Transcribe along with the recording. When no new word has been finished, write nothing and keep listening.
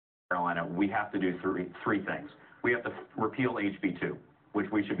Carolina, we have to do three things. We have to repeal HB 2, which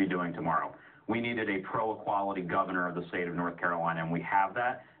we should be doing tomorrow. We needed a pro-equality governor of the state of North Carolina, and we have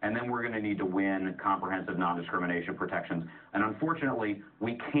that. And then we're going to need to win comprehensive non-discrimination protections. And unfortunately,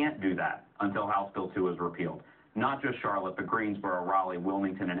 we can't do that until House Bill 2 is repealed. Not just Charlotte, but Greensboro, Raleigh,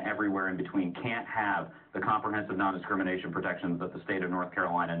 Wilmington, and everywhere in between can't have the comprehensive non-discrimination protections that the state of North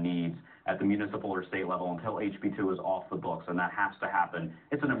Carolina needs at the municipal or state level until HB 2 is off the books, and that has to happen.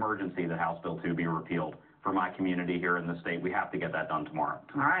 It's an emergency that House Bill 2 be repealed for my community here in the state. We have to get that done tomorrow.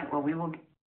 All right. Well, we will